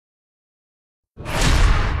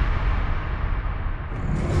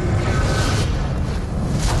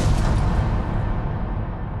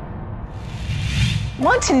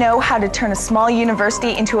Want to know how to turn a small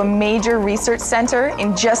university into a major research center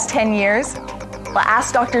in just 10 years? Well,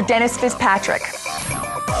 ask Dr. Dennis Fitzpatrick.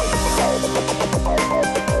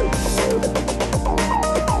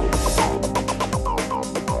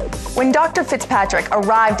 When Dr. Fitzpatrick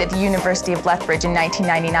arrived at the University of Lethbridge in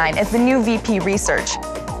 1999 as the new VP Research,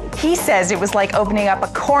 he says it was like opening up a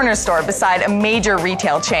corner store beside a major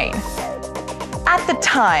retail chain. At the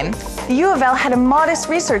time, the U of L had a modest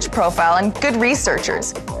research profile and good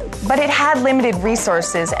researchers, but it had limited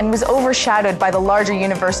resources and was overshadowed by the larger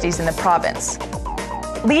universities in the province.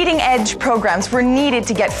 Leading-edge programs were needed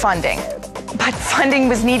to get funding, but funding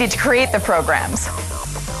was needed to create the programs.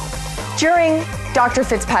 During Dr.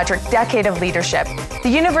 Fitzpatrick's decade of leadership, the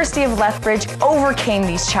University of Lethbridge overcame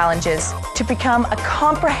these challenges to become a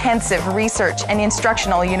comprehensive research and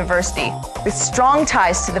instructional university with strong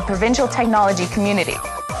ties to the provincial technology community.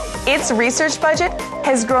 Its research budget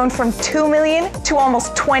has grown from $2 million to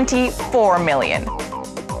almost $24 million.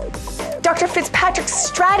 Dr. Fitzpatrick's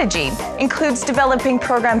strategy includes developing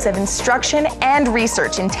programs of instruction and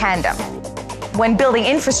research in tandem. When building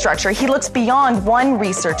infrastructure, he looks beyond one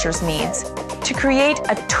researcher's needs to create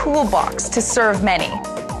a toolbox to serve many.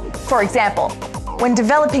 For example, when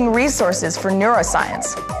developing resources for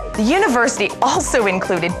neuroscience, the university also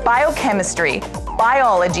included biochemistry,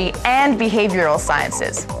 biology, and behavioral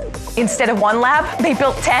sciences. Instead of one lab, they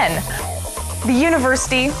built 10. The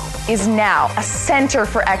university is now a center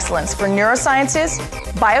for excellence for neurosciences,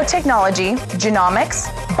 biotechnology, genomics,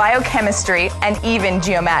 biochemistry, and even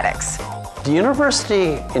geomatics. The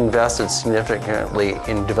university invested significantly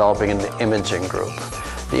in developing an imaging group.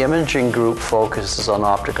 The imaging group focuses on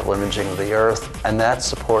optical imaging of the Earth, and that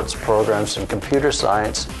supports programs in computer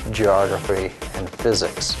science, geography, and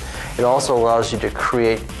physics. It also allows you to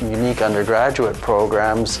create unique undergraduate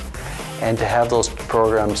programs and to have those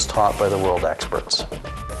programs taught by the world experts.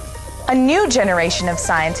 A new generation of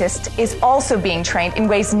scientists is also being trained in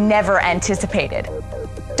ways never anticipated.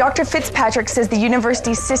 Dr. Fitzpatrick says the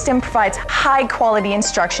university's system provides high-quality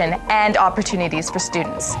instruction and opportunities for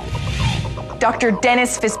students. Dr.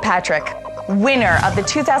 Dennis Fitzpatrick, winner of the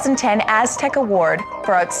 2010 ASTech Award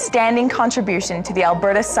for Outstanding Contribution to the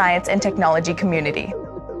Alberta Science and Technology Community.